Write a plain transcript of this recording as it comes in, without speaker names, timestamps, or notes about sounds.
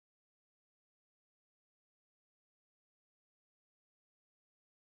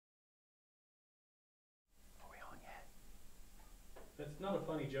not a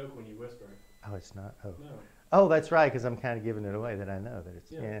funny joke when you whisper. Oh, it's not? Oh. No. Oh, that's right, because I'm kind of giving it away that I know that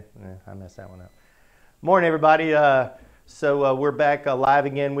it's, I messed that one up. Morning, everybody. So we're back live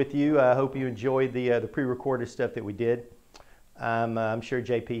again with you. I hope you enjoyed the pre-recorded stuff that we did. I'm sure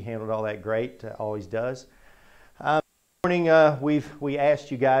JP handled all that great, always does. This morning, we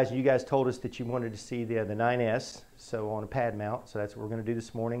asked you guys told us that you wanted to see the 9S, so on a pad mount. So that's what we're going to do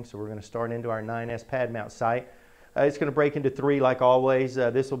this morning. So we're going to start into our 9S pad mount site. It's going to break into three like always.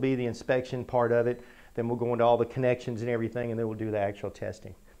 This will be the inspection part of it. Then we'll go into all the connections and everything, and then we'll do the actual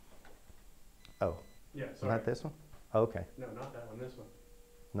testing. Oh. Yeah, sorry. Not this one? Oh, okay. No, not that one, this one.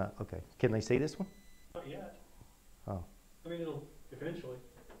 No, okay. Can they see this one? Not yet. Oh. I mean, it'll eventually.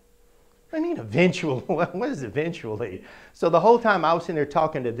 I mean, eventually. What is eventually? So the whole time I was sitting there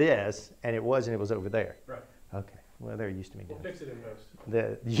talking to this, and it wasn't, it was over there. Right. Okay. Well, they're used to me We'll doing fix it in post.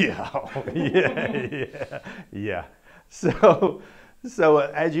 Yeah. So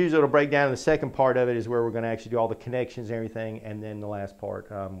as usual, it'll break down. The second part of it is where we're going to actually do all the connections and everything, and then the last part,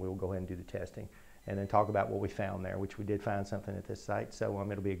 we'll go ahead and do the testing, and then talk about what we found there, which we did find something at this site, so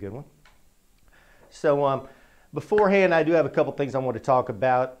it'll be a good one. So beforehand, I do have a couple things I want to talk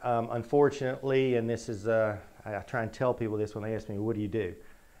about. Unfortunately, and this is, I try and tell people this when they ask me, what do you do?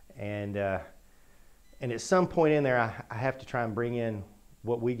 And at some point in there, I have to try and bring in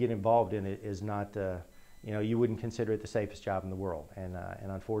what we get involved in. It is not, you wouldn't consider it the safest job in the world. And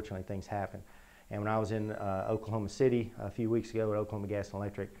unfortunately, things happen. And when I was in Oklahoma City a few weeks ago at Oklahoma Gas and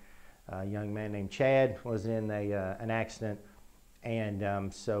Electric, a young man named Chad was in an accident.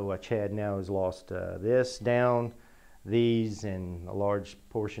 And so Chad now has lost this down, these, and a large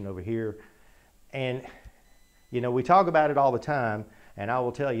portion over here. And, we talk about it all the time. And I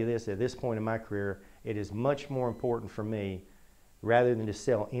will tell you this, at this point in my career, it is much more important for me, rather than to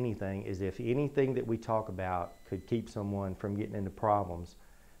sell anything, is if anything that we talk about could keep someone from getting into problems,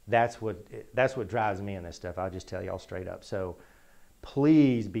 that's what drives me in this stuff. I'll just tell y'all straight up. So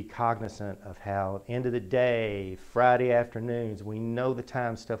please be cognizant of how, at the end of the day, Friday afternoons, we know the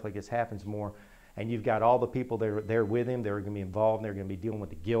time stuff like this happens more, and you've got all the people that are there with him, they're going to be involved, and they're going to be dealing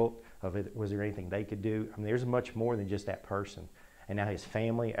with the guilt of it. Was there anything they could do? I mean, there's much more than just that person. And now his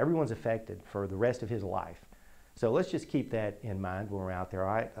family, everyone's affected for the rest of his life. So let's just keep that in mind when we're out there,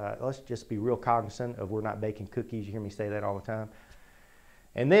 all right? Let's just be real cognizant of we're not baking cookies. You hear me say that all the time.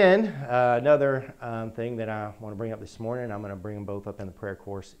 And then another thing that I want to bring up this morning, and I'm going to bring them both up in the prayer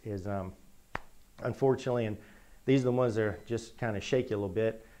course, is unfortunately, and these are the ones that are just kind of shake you a little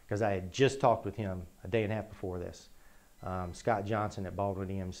bit, because I had just talked with him a day and a half before this. Scott Johnson at Baldwin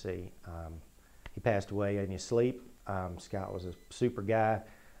EMC. He passed away in his sleep. Scott was a super guy.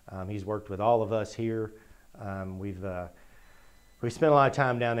 He's worked with all of us here. We spent a lot of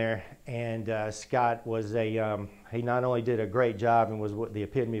time down there, and Scott was he not only did a great job and was the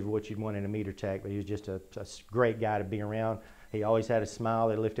epitome of what you'd want in a meter tech, but he was just a great guy to be around. He always had a smile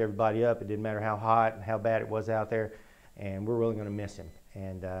that lifted everybody up. It didn't matter how hot and how bad it was out there, and we're really going to miss him.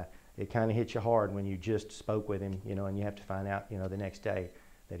 And it kind of hits you hard when you just spoke with him, and you have to find out, the next day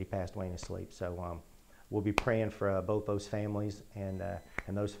that he passed away in his sleep. So we'll be praying for both those families and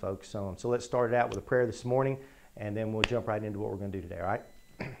those folks. So let's start it out with a prayer this morning, and then we'll jump right into what we're going to do today, all right?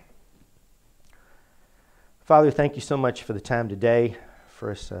 Father, thank you so much for the time today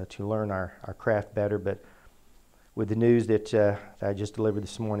for us to learn our craft better. But with the news that I just delivered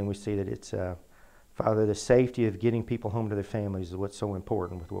this morning, we see that it's, Father, the safety of getting people home to their families is what's so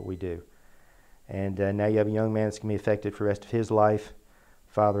important with what we do. And now you have a young man that's going to be affected for the rest of his life.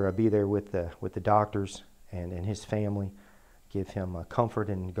 Father, I'll be there with the doctors and his family. Give him comfort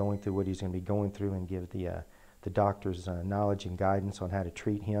in going through what he's going to be going through, and give the doctors knowledge and guidance on how to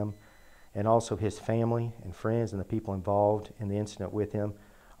treat him, and also his family and friends and the people involved in the incident with him.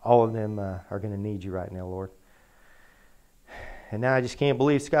 All of them are going to need you right now, Lord. And now I just can't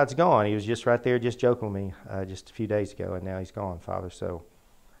believe Scott's gone. He was just right there just joking with me just a few days ago, and now he's gone, Father. So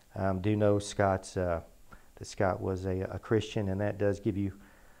do know that Scott was a Christian, and that does give you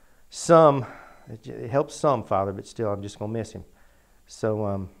it helps some, Father, but still I'm just going to miss him.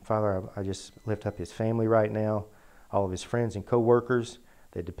 So, Father, I just lift up his family right now, all of his friends and co-workers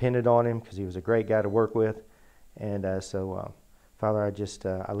that depended on him because he was a great guy to work with. And Father,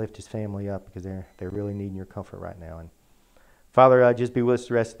 I lift his family up because they're really needing your comfort right now. And Father, just be with us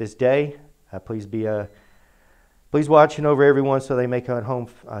the rest of this day. Please watching over everyone so they make it home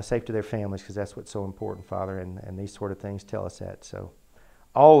safe to their families, because that's what's so important, Father, and these sort of things tell us that. So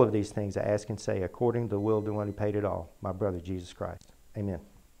all of these things I ask and say according to the will of the one who paid it all, my brother Jesus Christ. Amen.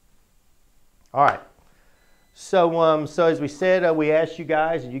 All right. So as we said, we asked you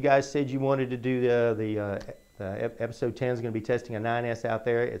guys, and you guys said you wanted to do the Episode 10 is going to be testing a 9S out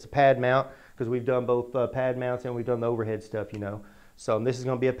there. It's a pad mount because we've done both pad mounts and we've done the overhead stuff, you know. So this is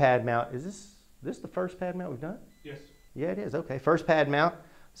going to be a pad mount. Is this the first pad mount we've done? Yes. Yeah, it is. Okay, first pad mount.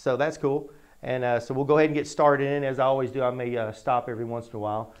 So that's cool. And so we'll go ahead and get started in. As I always do, I may stop every once in a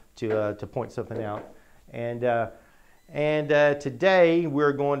while to point something out. And today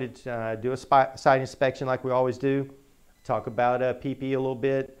we're going to do a site inspection like we always do. Talk about PPE a little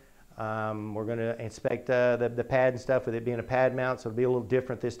bit. We're going to inspect the pad and stuff with it being a pad mount, so it'll be a little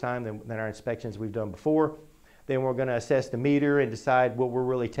different this time than our inspections we've done before. Then we're going to assess the meter and decide what we're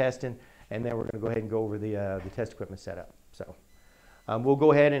really testing, and then we're going to go ahead and go over the test equipment setup. So we'll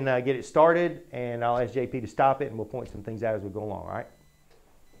go ahead and get it started, and I'll ask JP to stop it, and we'll point some things out as we go along, all right?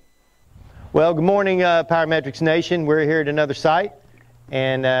 Well, good morning, Powermetrix Nation. We're here at another site,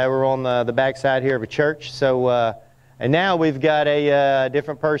 and we're on the back side here of a church. So, and now we've got a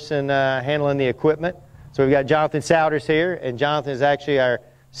different person handling the equipment. So we've got Jonathan Sowders here, and Jonathan is actually our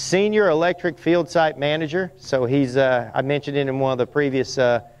Senior Electric Field Site Manager. So he's, I mentioned it in one of the previous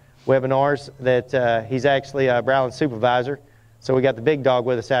webinars that he's actually a Browland Supervisor. So we got the big dog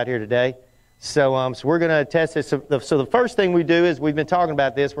with us out here today. So, so we're going to test this. So the first thing we do is, we've been talking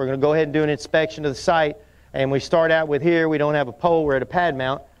about this, we're going to go ahead and do an inspection of the site. And we start out with here, we don't have a pole, we're at a pad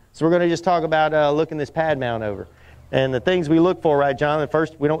mount. So we're going to just talk about looking this pad mount over. And the things we look for, right, John?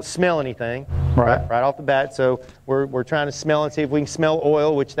 First, we don't smell anything right off the bat. So we're trying to smell and see if we can smell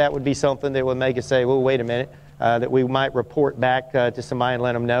oil, which that would be something that would make us say, well, wait a minute, that we might report back to somebody and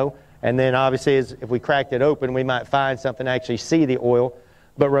let them know. And then obviously, if we cracked it open, we might find something, actually see the oil.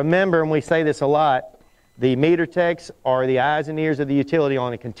 But remember, and we say this a lot, the meter techs are the eyes and ears of the utility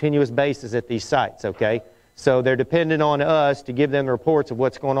on a continuous basis at these sites, okay? So they're dependent on us to give them the reports of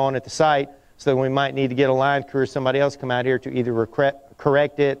what's going on at the site, so we might need to get a line crew or somebody else come out here to either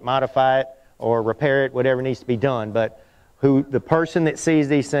correct it, modify it, or repair it, whatever needs to be done. But the person that sees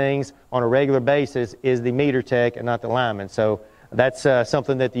these things on a regular basis is the meter tech and not the lineman. So that's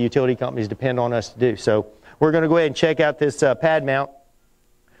something that the utility companies depend on us to do. So we're going to go ahead and check out this pad mount.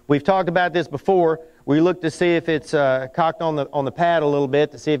 We've talked about this before. We look to see if it's cocked on the pad a little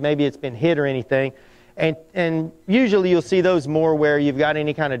bit to see if maybe it's been hit or anything. And usually you'll see those more where you've got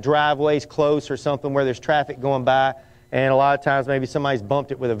any kind of driveways close or something where there's traffic going by. And a lot of times maybe somebody's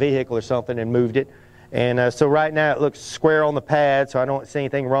bumped it with a vehicle or something and moved it. And so right now it looks square on the pad, so I don't see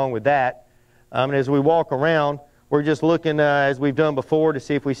anything wrong with that. And as we walk around, we're just looking, as we've done before, to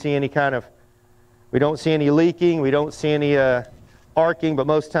see if we see any kind of, we don't see any leaking, we don't see any arcing, but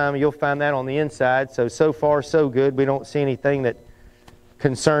most of the time you'll find that on the inside. So far so good. We don't see anything that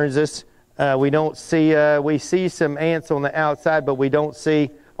concerns us. We see some ants on the outside, but we don't see,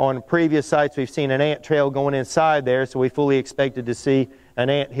 on previous sites we've seen an ant trail going inside there, so we fully expected to see an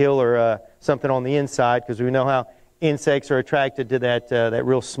ant hill or something on the inside, because we know how insects are attracted to that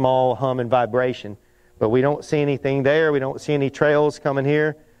real small hum and vibration. But we don't see anything there. We don't see any trails coming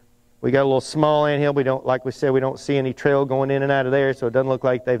here. We got a little small anthill. We don't, like we said, we don't see any trail going in and out of there, so it doesn't look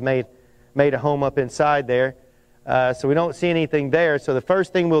like they've made a home up inside there. So we don't see anything there. So the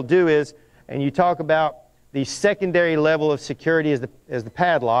first thing we'll do is, and you talk about the secondary level of security is the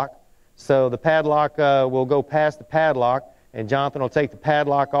padlock. So the padlock, will go past the padlock, and Jonathan will take the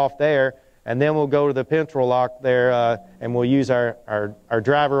padlock off there, and then we'll go to the pintle lock there, and we'll use our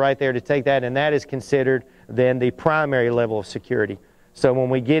driver right there to take that, and that is considered then the primary level of security. So when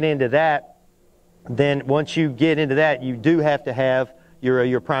we get into that, then once you get into that, you do have to have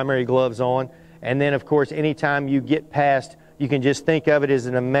your primary gloves on. And then, of course, anytime you get past, you can just think of it as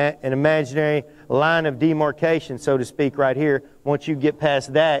an imaginary line of demarcation, so to speak, right here. Once you get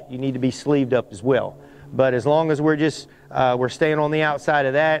past that, you need to be sleeved up as well. But as long as we're just, we're staying on the outside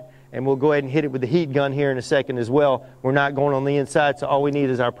of that, and we'll go ahead and hit it with the heat gun here in a second as well. We're not going on the inside, so all we need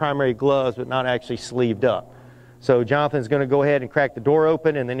is our primary gloves, but not actually sleeved up. So Jonathan's going to go ahead and crack the door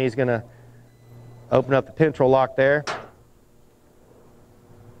open, and then he's going to open up the pintle lock there.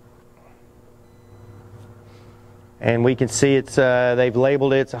 And we can see it's, they've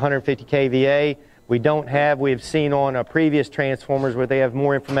labeled it, it's 150 kVA. We've seen on previous transformers where they have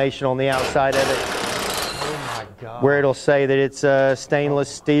more information on the outside of it. Oh my God. Where it'll say that it's stainless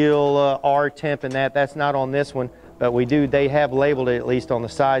steel, R temp and that's not on this one, but they have labeled it at least on the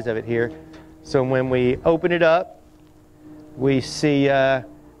size of it here. So when we open it up, we see, yeah,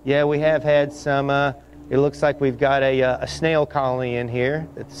 we have had some, it looks like we've got a snail colony in here.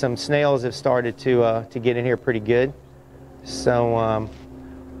 Some snails have started to get in here pretty good. So,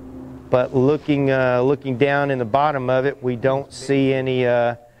 but looking down in the bottom of it, we don't see any,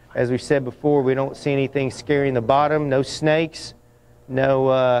 as we said before, we don't see anything scaring the bottom. No snakes,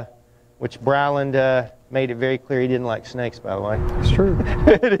 no, which Browland made it very clear he didn't like snakes, by the way. It's true.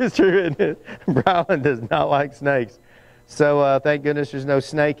 It is true, isn't it? Brylan does not like snakes. So thank goodness there's no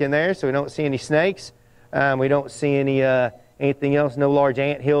snake in there, so we don't see any snakes. We don't see any anything else, no large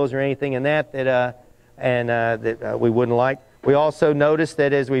ant hills or anything in that we wouldn't like. We also noticed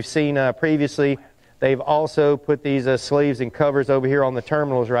that, as we've seen previously, they've also put these sleeves and covers over here on the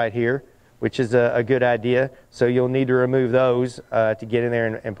terminals right here, which is a good idea. So you'll need to remove those to get in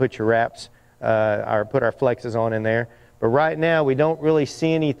there and put your wraps or put our flexes on in there. But right now we don't really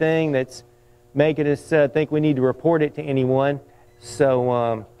see anything that's making us think we need to report it to anyone.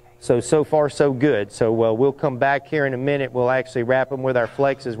 So so far so good. So we'll come back here in a minute. We'll actually wrap them with our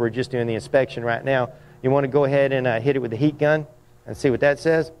flexes. We're just doing the inspection right now. You want to go ahead and hit it with the heat gun and see what that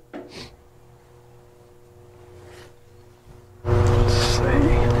says? Let's see.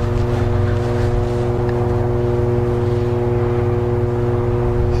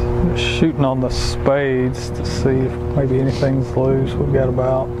 Just shooting on the spades to see if maybe anything's loose. We've got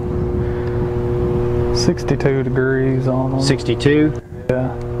about 62 degrees on them. 62?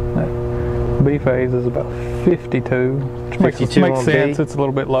 Yeah. B phase is about 52, which makes sense. It's a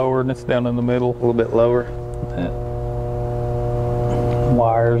little bit lower and it's down in the middle. A little bit lower.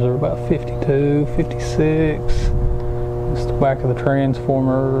 Wires are about 52, 56. It's the back of the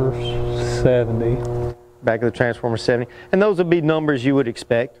transformer, 70. Back of the transformer, 70. And those would be numbers you would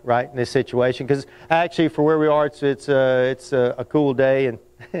expect, right, in this situation. Because actually, for where we are, it's a cool day, and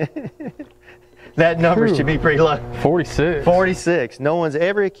that number should be pretty low. 46. 46. No one's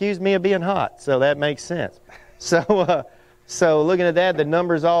ever accused me of being hot, so that makes sense. So looking at that, the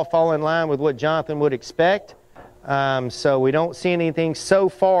numbers all fall in line with what Jonathan would expect. So we don't see anything so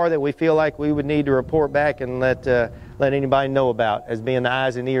far that we feel like we would need to report back and let anybody know about as being the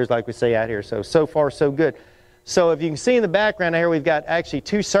eyes and ears, like we say out here. So far so good. So if you can see in the background here, we've got actually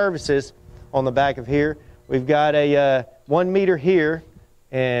 2 services on the back of here. We've got a 1 meter here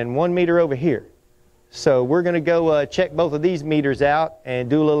and 1 meter over here. So we're going to go check both of these meters out and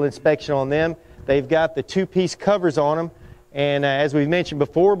do a little inspection on them. They've got the 2-piece covers on them. And as we've mentioned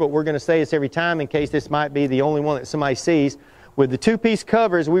before, but we're going to say this every time in case this might be the only one that somebody sees. With the 2-piece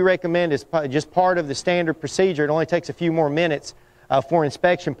covers, we recommend as just part of the standard procedure. It only takes a few more minutes for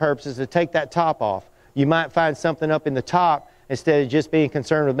inspection purposes to take that top off. You might find something up in the top instead of just being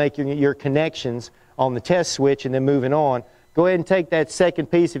concerned with making your connections on the test switch and then moving on. Go ahead and take that second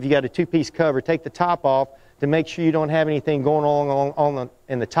piece, if you got a 2-piece cover, take the top off to make sure you don't have anything going on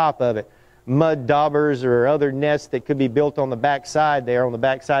in the top of it. Mud daubers or other nests that could be built on the back side there, on the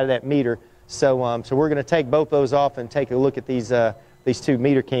back side of that meter. So we're going to take both those off and take a look at these 2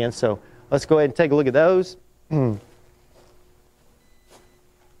 meter cans. So let's go ahead and take a look at those. So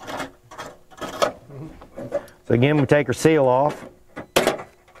again, we take our seal off.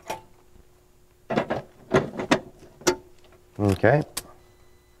 Okay.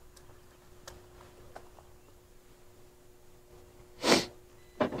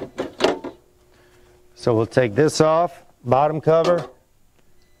 So we'll take this off, bottom cover,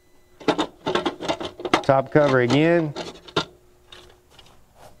 top cover again,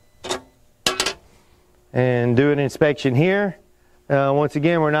 and do an inspection here. Once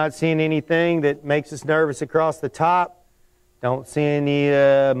again, we're not seeing anything that makes us nervous across the top. Don't see any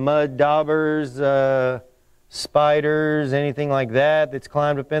mud daubers, spiders, anything like that that's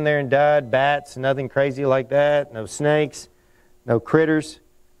climbed up in there and died. Bats, nothing crazy like that. No snakes, no critters.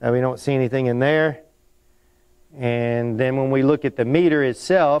 We don't see anything in there. And then when we look at the meter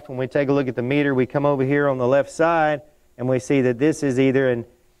itself, when we take a look at the meter, we come over here on the left side and we see that this is either an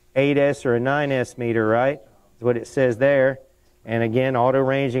 8S or a 9S meter, right? That's what it says there. And again, auto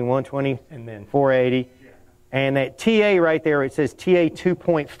ranging 120 and then 480. And that TA right there, it says TA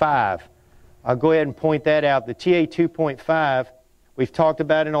 2.5. I'll go ahead and point that out. The TA 2.5, we've talked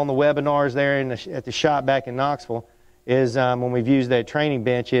about it on the webinars there at the shop back in Knoxville, is when we've used that training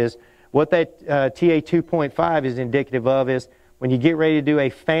bench, is what that TA 2.5 is indicative of is when you get ready to do a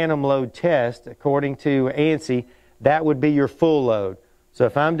phantom load test, according to ANSI, that would be your full load. So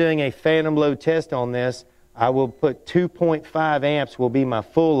if I'm doing a phantom load test on this, I will put 2.5 amps will be my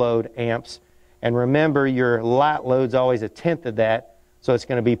full load amps. And remember, your light load's always 1/10 of that. So it's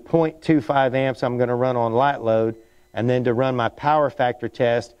going to be 0.25 amps I'm going to run on light load. And then to run my power factor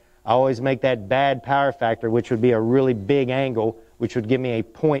test, I always make that bad power factor, which would be a really big angle, which would give me a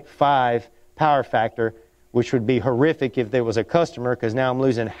 0.5 power factor, which would be horrific if there was a customer, because now I'm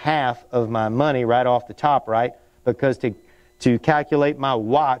losing half of my money right off the top, right? Because to calculate my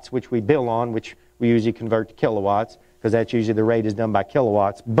watts, which we bill on, which we usually convert to kilowatts, because that's usually the rate is done by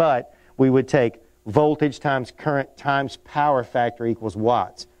kilowatts, but we would take voltage times current times power factor equals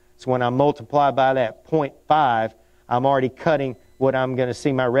watts. So when I multiply by that 0.5, I'm already cutting what I'm going to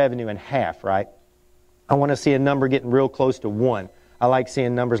see my revenue in half, right? I want to see a number getting real close to 1. I like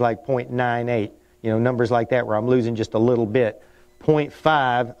seeing numbers like 0.98, numbers like that where I'm losing just a little bit.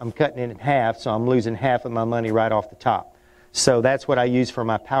 0.5, I'm cutting it in half, so I'm losing half of my money right off the top. So that's what I use for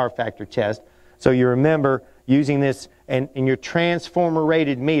my power factor test. So you remember using this in your transformer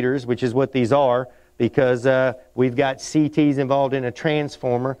rated meters, which is what these are, because we've got CTs involved in a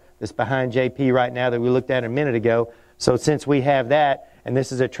transformer that's behind JP right now that we looked at a minute ago. So since we have that, and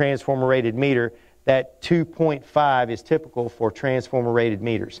this is a transformer rated meter, that 2.5 is typical for transformer rated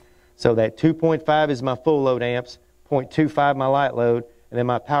meters. So that 2.5 is my full load amps, 0.25 my light load, and then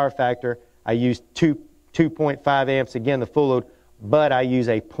my power factor, I use 2.5 amps, again the full load, but I use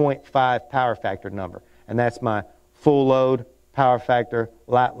a 0.5 power factor number. And that's my full load, power factor,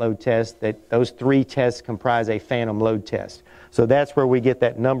 light load test. Those 3 tests comprise a phantom load test. So that's where we get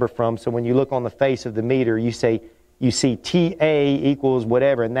that number from. So when you look on the face of the meter, you see TA equals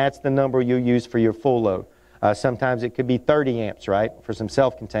whatever, and that's the number you use for your full load. Sometimes it could be 30 amps, right, for some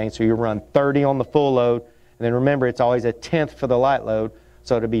self-contained. So you run 30 on the full load, and then remember it's always a tenth for the light load,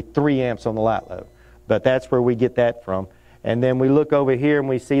 so it'll be 3 amps on the light load. But that's where we get that from. And then we look over here and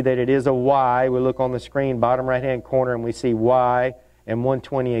we see that it is a Y. We look on the screen, bottom right-hand corner, and we see Y and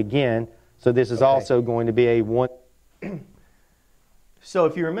 120 again. So this is also going to be a 1. So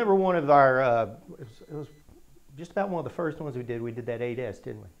if you remember one of our, it was just about one of the first ones we did that 8S,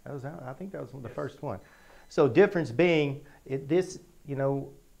 didn't we? I think that was the first one. So difference being, it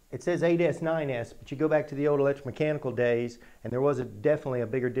says 8S, 9S, but you go back to the old electromechanical days, and there was definitely a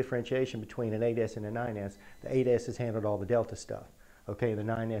bigger differentiation between an 8S and a 9S. The 8S has handled all the delta stuff, okay, the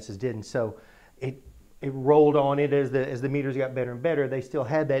 9S's didn't. So it rolled on it as the meters got better and better. They still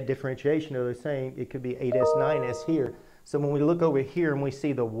had that differentiation. They're saying it could be 8S, 9S here. So when we look over here and we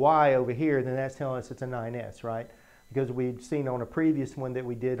see the Y over here, then that's telling us it's a 9S, right? Because we'd seen on a previous one that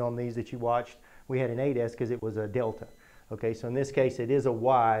we did on these that you watched, we had an 8S because it was a delta. Okay, so in this case it is a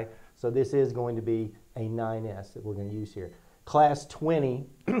Y, so this is going to be a 9S that we're going to use here. Class 20,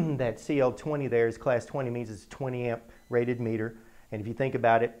 that CL20 there is class 20, means it's a 20 amp rated meter. And if you think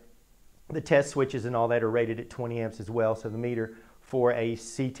about it, the test switches and all that are rated at 20 amps as well. So the meter for a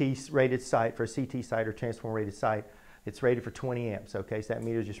CT rated site, for a CT site or transformer rated site, it's rated for 20 amps. Okay, so that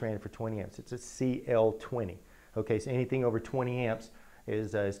meter is just rated for 20 amps. It's a CL20. Okay, so anything over 20 amps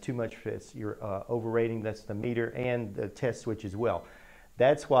is too much for this. You're overrating, that's the meter and the test switch as well.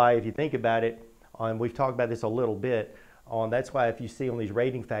 That's why if you think about it, we've talked about this a little bit, that's why if you see on these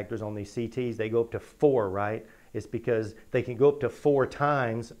rating factors on these CTs, they go up to 4, right? It's because they can go up to 4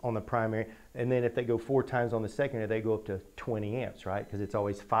 times on the primary, and then if they go 4 times on the secondary, they go up to 20 amps, right? Because it's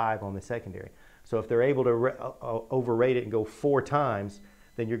always 5 on the secondary. So if they're able to overrate it and go 4 times,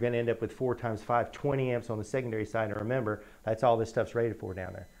 then you're going to end up with 4 times 5, 20 amps on the secondary side. And remember, that's all this stuff's rated for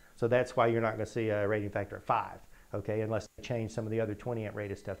down there. So that's why you're not going to see a rating factor of 5, okay, unless they change some of the other 20 amp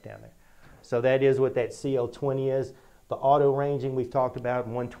rated stuff down there. So that is what that CL20 is. The auto ranging we've talked about,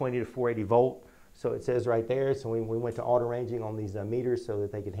 120 to 480 volt. So it says right there, so we went to auto ranging on these meters so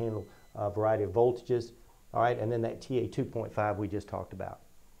that they could handle a variety of voltages. All right, and then that TA 2.5 we just talked about.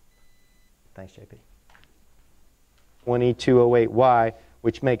 Thanks, JP. 2208Y,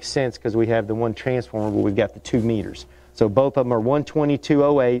 which makes sense because we have the one transformer where we've got the 2 meters. So both of them are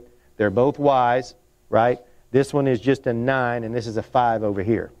 12208. They're both Ys, right? This one is just a 9, and this is a 5 over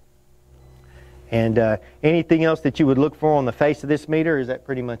here. And anything else that you would look for on the face of this meter, or is that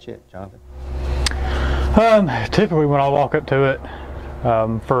pretty much it, Jonathan? Typically when I walk up to it,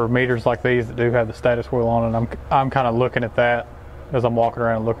 for meters like these that do have the status wheel on it, I'm kind of looking at that as I'm walking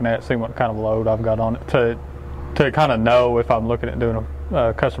around and looking at it, seeing what kind of load I've got on it to kind of know if I'm looking at doing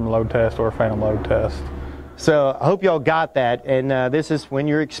a customer load test or a phantom load test. So I hope y'all got that, and this is when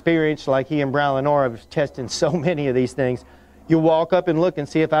you're experienced like he and Brian Lenore have testing so many of these things, you walk up and look and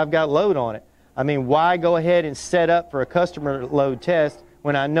see if I've got load on it. I mean, why go ahead and set up for a customer load test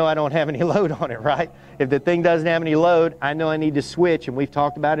when I know I don't have any load on it, right? If the thing doesn't have any load, I know I need to switch, and we've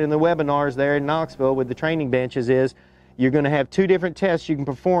talked about it in the webinars there in Knoxville with the training benches, is you're going to have 2 different tests you can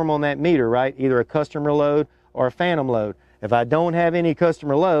perform on that meter, right? Either a customer load or a phantom load. If I don't have any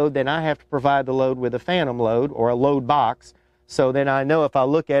customer load, then I have to provide the load with a phantom load or a load box. So then I know if I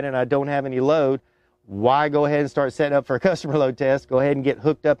look at it and I don't have any load, why go ahead and start setting up for a customer load test? Go ahead and get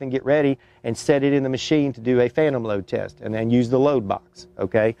hooked up and get ready and set it in the machine to do a phantom load test and then use the load box,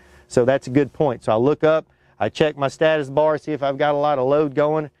 okay? So that's a good point. So I look up, I check my status bar, see if I've got a lot of load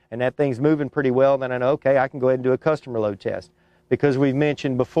going and that thing's moving pretty well, then I know, okay, I can go ahead and do a customer load test. Because we've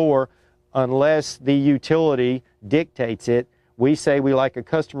mentioned before, unless the utility dictates it, We say we like a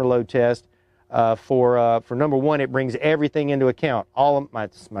customer load test for number one, it brings everything into account. All of my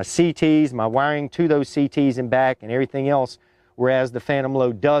CTs, my wiring to those CTs and back and everything else, whereas the phantom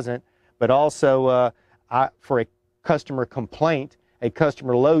load doesn't. But also for a customer complaint, a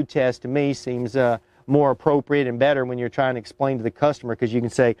customer load test to me seems more appropriate and better when you're trying to explain to the customer, because you can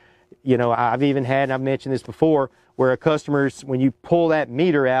say, you know, I've even had, and I've mentioned this before, where a customer's, when you pull that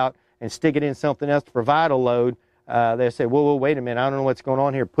meter out and stick it in something else to provide a load, they say, whoa, wait a minute, I don't know what's going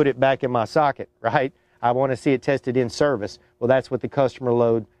on here. Put it back in my socket, right? I want to see it tested in service. Well, that's what the customer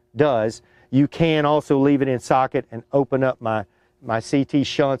load does. You can also leave it in socket and open up my CT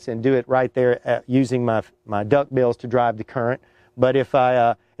shunts and do it right there using my duct bills to drive the current. But if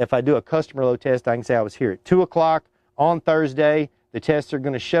I do a customer load test, I can say I was here at 2 o'clock on Thursday. The tests are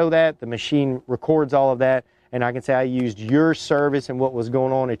going to show that. The machine records all of that. And I can say I used your service and what was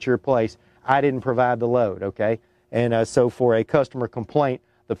going on at your place. I didn't provide the load, okay? And so for a customer complaint,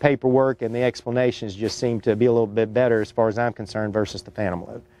 the paperwork and the explanations just seem to be a little bit better as far as I'm concerned versus the phantom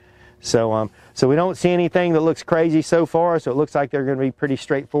load. So, so we don't see anything that looks crazy so far, so it looks like they're going to be pretty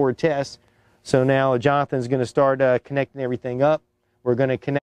straightforward tests. So now Jonathan's going to start connecting everything up. We're going to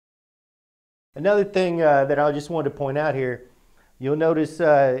connect. Another thing that I just wanted to point out here, you'll notice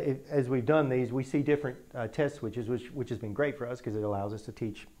as we've done these, we see different test switches, which has been great for us because it allows us to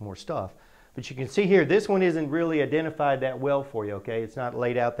teach more stuff. But you can see here, this one isn't really identified that well for you, okay? It's not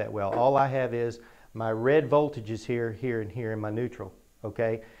laid out that well. All I have is my red voltages here, here, and here in my neutral,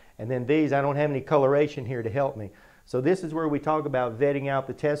 okay? And then these, I don't have any coloration here to help me. So this is where we talk about vetting out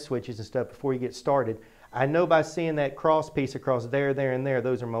the test switches and stuff before you get started. I know by seeing that cross piece across there, there, and there,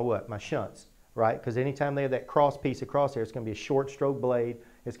 those are my what? My shunts, right? Because anytime they have that cross piece across there, it's going to be a short stroke blade.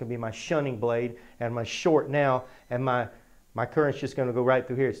 It's going to be my shunting blade, and my short now, and my current's just going to go right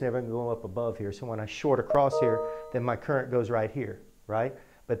through here. It's never going to go up above here. So when I short across here, then my current goes right here, right?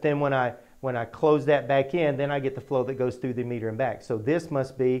 But then when I close that back in, then I get the flow that goes through the meter and back. So this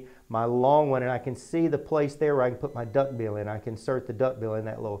must be my long one, and I can see the place there where I can put my duct bill in. I can insert the duct bill in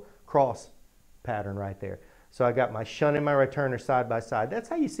that little cross pattern right there. So I got my shunt and my returner side by side. That's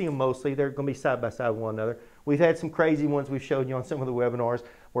how you see them mostly. They're going to be side by side with one another. We've had some crazy ones we've showed you on some of the webinars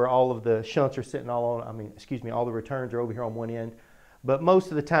where all of the shunts are sitting all on, all the returns are over here on one end. But most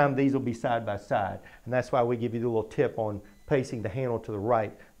of the time these will be side by side. And that's why we give you the little tip on pacing the handle to the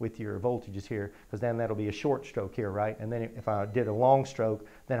right with your voltages here, because then that'll be a short stroke here, right? And then if I did a long stroke,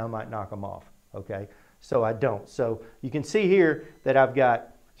 then I might knock them off, okay? So I don't. So you can see here that I've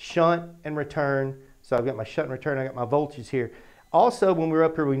got shunt and return. So I've got my shunt and return, I got my voltage here. Also, when we were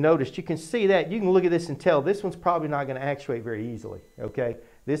up here, we noticed, you can see that, you can look at this and tell this one's probably not going to actuate very easily, okay?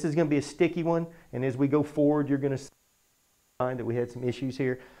 This is going to be a sticky one, and as we go forward, you're going to find that we had some issues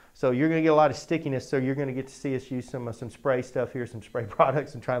here. So you're going to get a lot of stickiness, so you're going to get to see us use some spray stuff here, some spray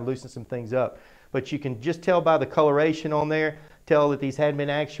products, and try and loosen some things up. But you can just tell by the coloration on there, tell that these hadn't been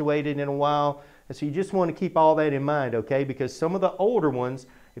actuated in a while. And so you just want to keep all that in mind, okay? Because some of the older ones,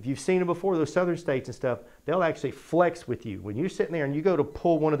 if you've seen them before, those southern states and stuff, they'll actually flex with you. When you're sitting there and you go to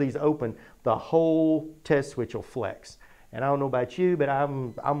pull one of these open, the whole test switch will flex. And I don't know about you, but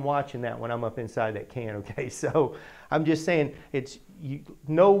I'm watching that when I'm up inside that can, okay? So I'm just saying, you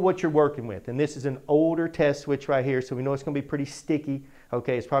know what you're working with. And this is an older test switch right here, so we know it's going to be pretty sticky,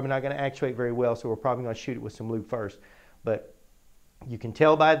 okay? It's probably not going to actuate very well, so we're probably going to shoot it with some lube first. But you can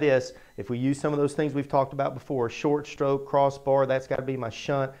tell by this, if we use some of those things we've talked about before, short stroke, crossbar, that's got to be my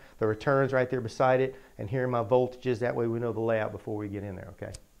shunt, the return's right there beside it, and here are my voltages. That way we know the layout before we get in there,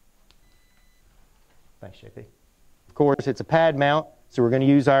 okay? Thanks, JP. Of course, it's a pad mount, so we're going to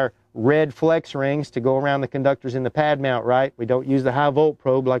use our red flex rings to go around the conductors in the pad mount, right? We don't use the high volt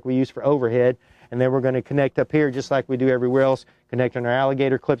probe like we use for overhead. And then we're going to connect up here just like we do everywhere else, connecting our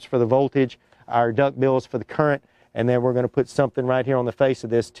alligator clips for the voltage, our duct bills for the current, and then we're going to put something right here on the face of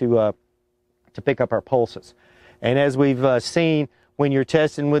this to pick up our pulses. And as we've seen, when you're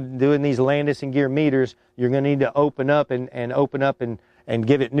testing with doing these Landis and gear meters, you're going to need to open up and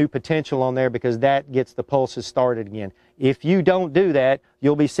give it new potential on there, because that gets the pulses started again. If you don't do that,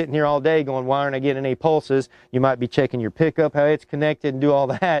 you'll be sitting here all day going, why aren't I getting any pulses? You might be checking your pickup, how it's connected, and do all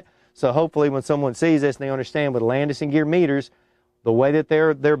that. So hopefully when someone sees this and they understand with Landis and gear meters, the way that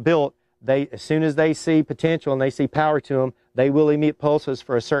they're built, as soon as they see potential and they see power to them, they will emit pulses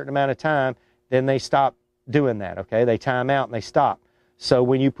for a certain amount of time, then they stop doing that, okay? They time out and they stop. So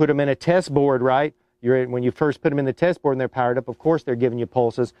when you put them in a test board, right, when you first put them in the test board and they're powered up, of course they're giving you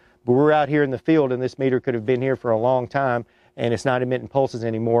pulses, but we're out here in the field and this meter could have been here for a long time and it's not emitting pulses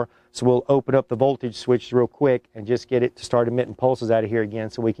anymore. So we'll open up the voltage switch real quick and just get it to start emitting pulses out of here again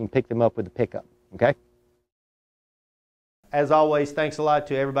so we can pick them up with the pickup, okay? as always, thanks a lot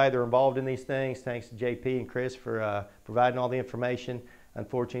to everybody that are involved in these things. Thanks to JP and Chris for providing all the information.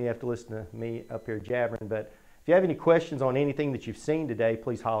 Unfortunately, you have to listen to me up here jabbering, but if you have any questions on anything that you've seen today,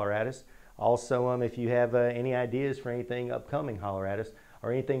 please holler at us. Also, if you have any ideas for anything upcoming, holler at us,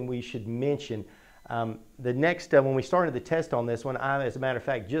 or anything we should mention. The next, when we started the test on this one, I, as a matter of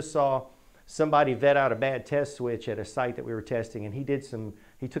fact, just saw somebody vet out a bad test switch at a site that we were testing, and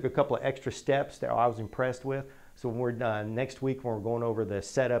he took a couple of extra steps that I was impressed with. So when we're done next week, when we're going over the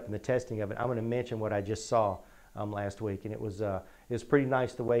setup and the testing of it, I'm going to mention what I just saw last week, and it was pretty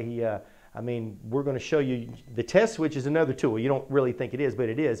nice the way he. I mean, we're going to show you the test switch is another tool. You don't really think it is, but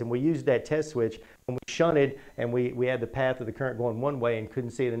it is. And we used that test switch when we shunted and we had the path of the current going one way and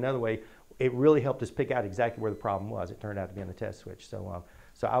couldn't see it another way. It really helped us pick out exactly where the problem was. It turned out to be on the test switch. So,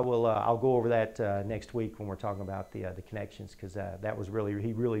 I'll go over that next week when we're talking about the connections, because that was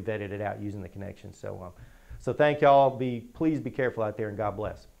he really vetted it out using the connections. So thank y'all. Please be careful out there, and God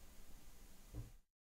bless.